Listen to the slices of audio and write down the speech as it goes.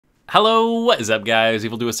Hello, what is up guys?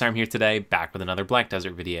 Evildoer Storm here today, back with another Black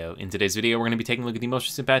Desert video. In today's video, we're going to be taking a look at the most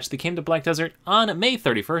recent patch that came to Black Desert on May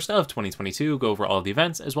 31st of 2022, go over all of the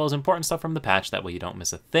events, as well as important stuff from the patch, that way you don't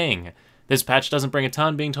miss a thing. This patch doesn't bring a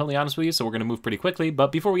ton, being totally honest with you, so we're going to move pretty quickly, but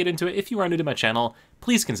before we get into it, if you are new to my channel,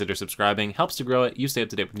 please consider subscribing, helps to grow it, you stay up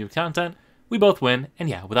to date with new content, we both win, and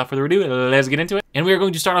yeah, without further ado, let's get into it. And we are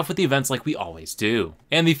going to start off with the events like we always do.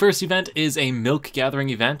 And the first event is a milk gathering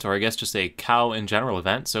event, or I guess just a cow in general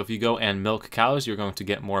event. So if you go and milk cows, you're going to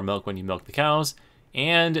get more milk when you milk the cows.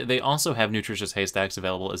 And they also have nutritious haystacks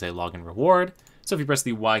available as a login reward. So if you press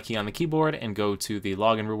the Y key on the keyboard and go to the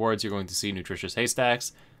login rewards, you're going to see nutritious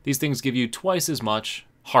haystacks. These things give you twice as much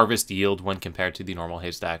harvest yield when compared to the normal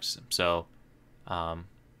haystacks. So,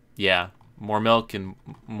 yeah, more milk and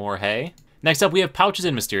more hay. Next up, we have pouches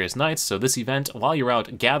and mysterious nights. So this event, while you're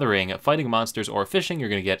out gathering, fighting monsters, or fishing, you're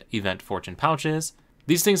going to get event fortune pouches.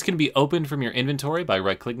 These things can be opened from your inventory by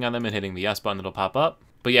right-clicking on them and hitting the yes button, it'll pop up.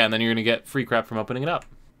 But yeah, and then you're going to get free crap from opening it up.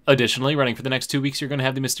 Additionally, running for the next 2 weeks, you're going to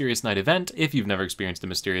have the Mysterious Night event. If you've never experienced a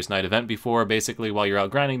Mysterious Night event before, basically while you're out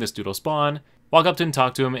grinding, this dude will spawn. Walk up to him,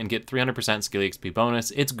 talk to him, and get 300% skill EXP bonus.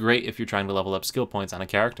 It's great if you're trying to level up skill points on a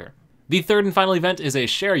character. The third and final event is a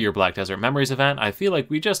Share Your Black Desert Memories event. I feel like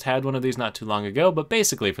we just had one of these not too long ago, but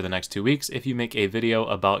basically for the next 2 weeks, if you make a video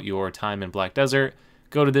about your time in Black Desert,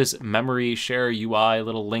 go to this Memory Share UI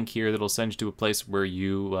little link here that'll send you to a place where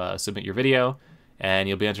you submit your video, and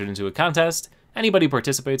you'll be entered into a contest. Anybody who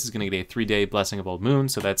participates is going to get a 3-day Blessing of Old Moon,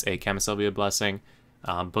 so that's a Camisylvia Blessing,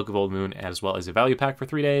 Book of Old Moon, as well as a Value Pack for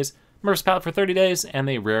 3 days, Murph's Palette for 30 days, and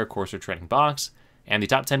a Rare Courser Trading Box. And the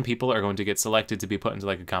top 10 people are going to get selected to be put into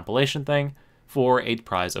like a compilation thing for a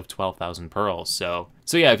prize of 12,000 pearls. So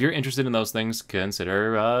yeah, if you're interested in those things,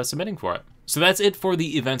 consider submitting for it. So that's it for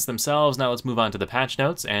the events themselves. Now let's move on to the patch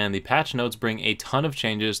notes. And the patch notes bring a ton of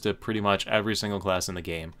changes to pretty much every single class in the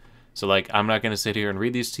game. So like, I'm not going to sit here and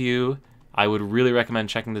read these to you. I would really recommend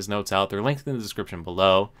checking these notes out. They're linked in the description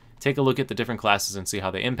below. Take a look at the different classes and see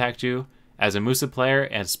how they impact you. As a Musa player,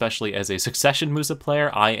 and especially as a Succession Musa player,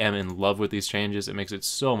 I am in love with these changes. It makes it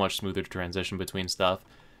so much smoother to transition between stuff.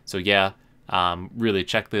 So yeah, really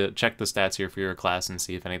check the stats here for your class and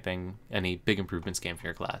see if any big improvements came for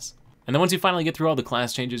your class. And then once you finally get through all the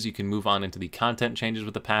class changes, you can move on into the content changes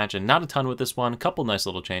with the patch, and not a ton with this one. A couple nice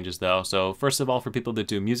little changes though. So first of all, for people that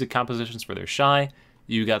do music compositions for their Shy,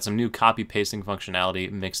 you got some new copy pasting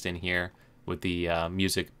functionality mixed in here with the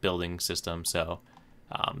music building system. So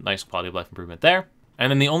nice quality of life improvement there.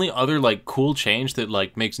 And then the only other like cool change that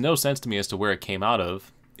like makes no sense to me as to where it came out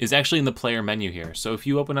of is actually in the player menu here. So if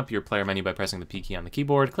you open up your player menu by pressing the P key on the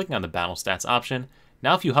keyboard, clicking on the battle stats option,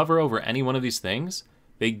 now if you hover over any one of these things,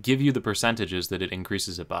 they give you the percentages that it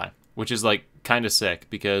increases it by, which is like kind of sick,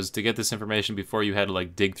 because to get this information before you had to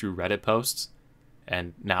like dig through Reddit posts,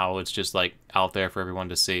 and now it's just like out there for everyone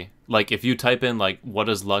to see. Like if you type in like what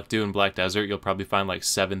does luck do in Black Desert, you'll probably find like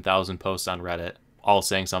 7,000 posts on Reddit all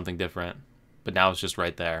saying something different, but now it's just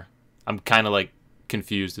right there. I'm kind of like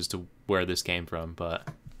confused as to where this came from, but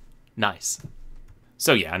nice.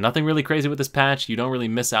 So yeah, nothing really crazy with this patch. You don't really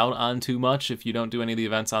miss out on too much if you don't do any of the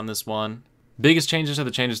events on this one. Biggest changes are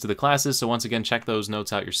the changes to the classes, so once again, check those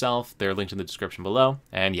notes out yourself. They're linked in the description below.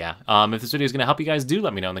 And yeah, if this video is going to help you guys, do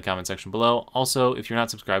let me know in the comment section below. Also, if you're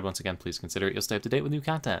not subscribed, once again, please consider it. You'll stay up to date with new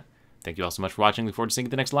content. Thank you all so much for watching. Look forward to seeing you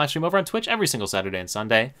at the next live stream over on Twitch every single Saturday and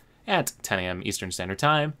Sunday at 10 a.m. Eastern Standard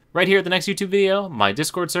Time, right here at the next YouTube video, my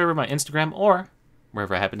Discord server, my Instagram, or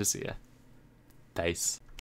wherever I happen to see you. Peace.